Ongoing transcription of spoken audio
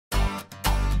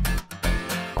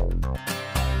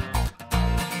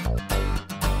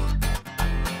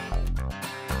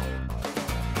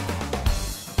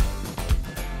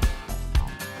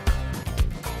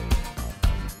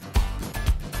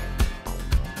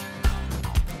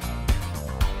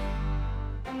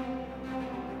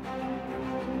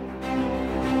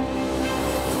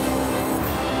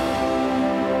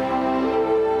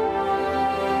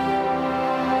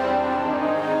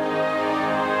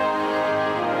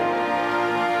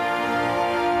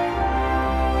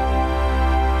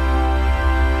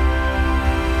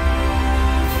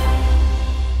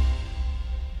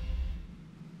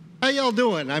y'all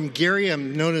doing? I'm Gary.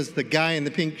 I'm known as the guy in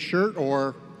the pink shirt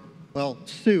or, well,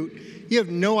 suit. You have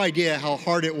no idea how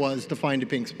hard it was to find a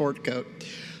pink sport coat.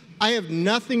 I have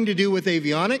nothing to do with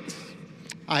avionics.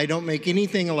 I don't make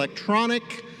anything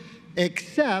electronic,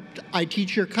 except I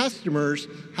teach your customers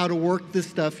how to work the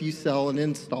stuff you sell and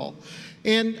install.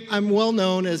 And I'm well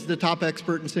known as the top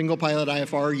expert in single pilot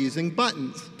IFR using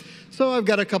buttons. So I've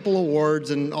got a couple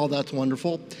awards and all that's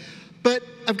wonderful. But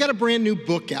I've got a brand new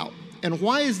book out. And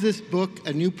why is this book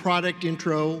a new product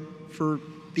intro for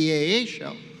the AEA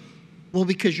show? Well,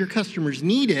 because your customers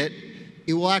need it.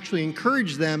 It will actually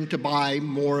encourage them to buy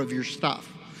more of your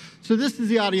stuff. So this is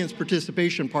the audience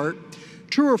participation part.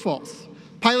 True or false?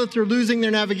 Pilots are losing their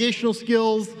navigational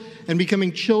skills and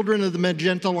becoming children of the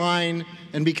magenta line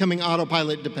and becoming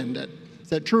autopilot dependent. Is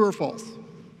that true or false?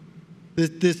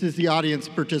 This is the audience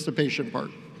participation part.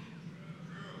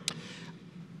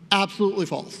 Absolutely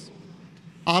false.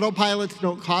 Autopilots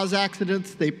don't cause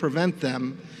accidents, they prevent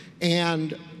them.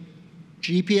 And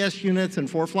GPS units and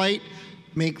ForeFlight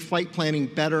make flight planning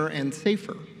better and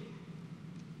safer.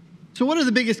 So what are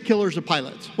the biggest killers of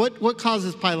pilots? What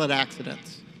causes pilot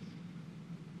accidents?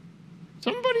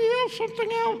 Somebody else something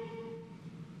out?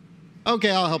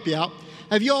 Okay, I'll help you out.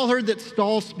 Have you all heard that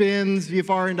stall spins,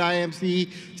 VFR and IMC,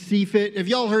 CFIT, have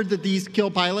you all heard that these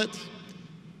kill pilots?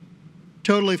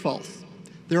 Totally false.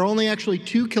 There are only actually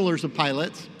two killers of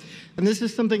pilots, and this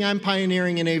is something I'm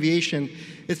pioneering in aviation.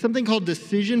 It's something called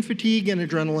decision fatigue and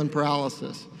adrenaline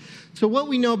paralysis. So what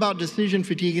we know about decision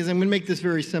fatigue is, I'm going to make this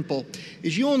very simple,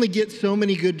 is you only get so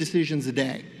many good decisions a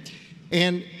day.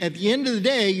 And at the end of the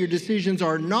day, your decisions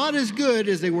are not as good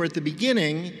as they were at the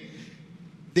beginning.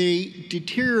 They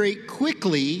deteriorate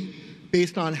quickly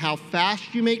based on how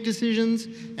fast you make decisions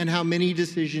and how many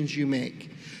decisions you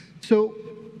make. So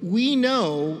we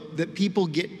know that people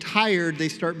get tired, they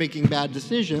start making bad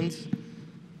decisions.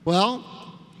 Well,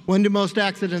 when do most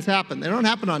accidents happen? They don't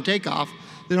happen on takeoff.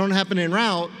 They don't happen en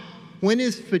route. When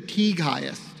is fatigue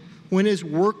highest? When is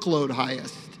workload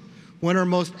highest? When are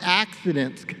most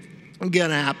accidents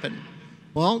gonna happen?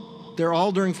 Well, they're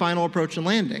all during final approach and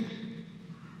landing.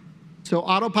 So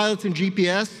autopilots and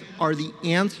GPS are the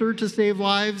answer to save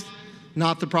lives,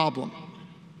 not the problem.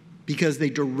 Because they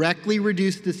directly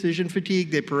reduce decision fatigue,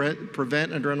 they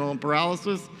prevent adrenaline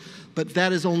paralysis, but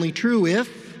that is only true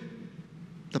if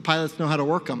the pilots know how to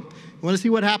work them. You want to see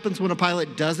what happens when a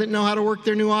pilot doesn't know how to work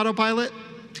their new autopilot?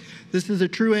 This is a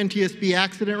true NTSB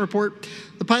accident report.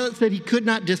 The pilot said he could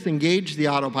not disengage the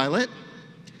autopilot.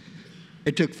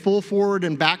 It took full forward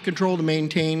and back control to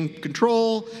maintain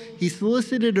control. He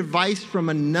solicited advice from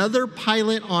another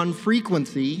pilot on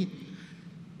frequency.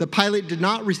 The pilot did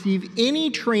not receive any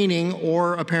training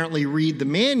or apparently read the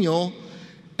manual,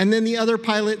 and then the other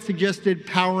pilot suggested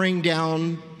powering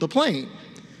down the plane,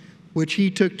 which he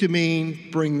took to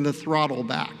mean bring the throttle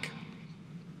back.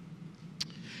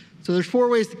 So there's 4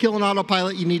 ways to kill an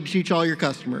autopilot you need to teach all your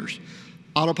customers.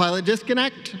 Autopilot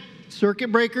disconnect,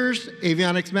 circuit breakers,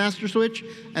 avionics master switch,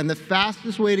 and the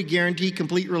fastest way to guarantee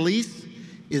complete release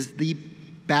is the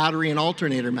battery and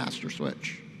alternator master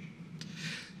switch.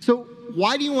 So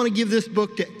why do you want to give this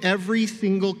book to every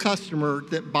single customer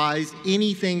that buys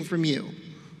anything from you?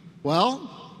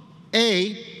 Well,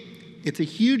 A, it's a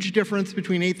huge difference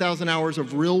between 8,000 hours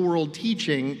of real-world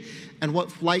teaching and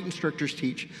what flight instructors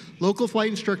teach. Local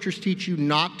flight instructors teach you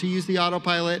not to use the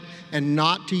autopilot and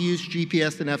not to use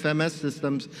GPS and FMS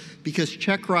systems because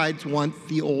check rides want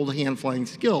the old hand-flying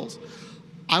skills.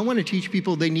 I want to teach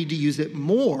people they need to use it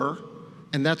more,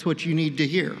 and that's what you need to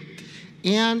hear.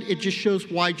 And it just shows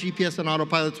why GPS and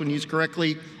autopilots, when used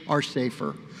correctly, are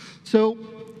safer. So,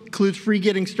 includes free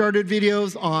getting started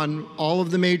videos on all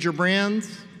of the major brands.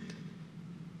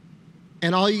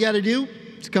 And all you got to do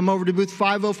is come over to booth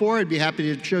 504. I'd be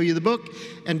happy to show you the book.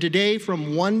 And today,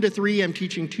 from 1 to 3, I'm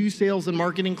teaching 2 sales and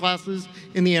marketing classes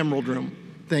in the Emerald Room.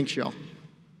 Thanks, y'all.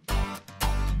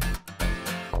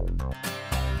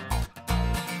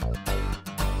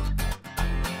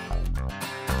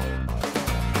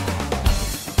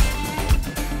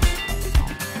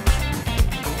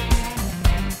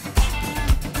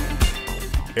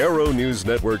 Aero-News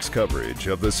Network's coverage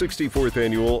of the 64th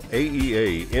Annual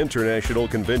AEA International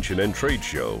Convention and Trade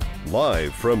Show,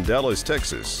 live from Dallas,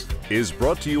 Texas, is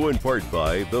brought to you in part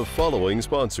by the following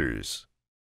sponsors.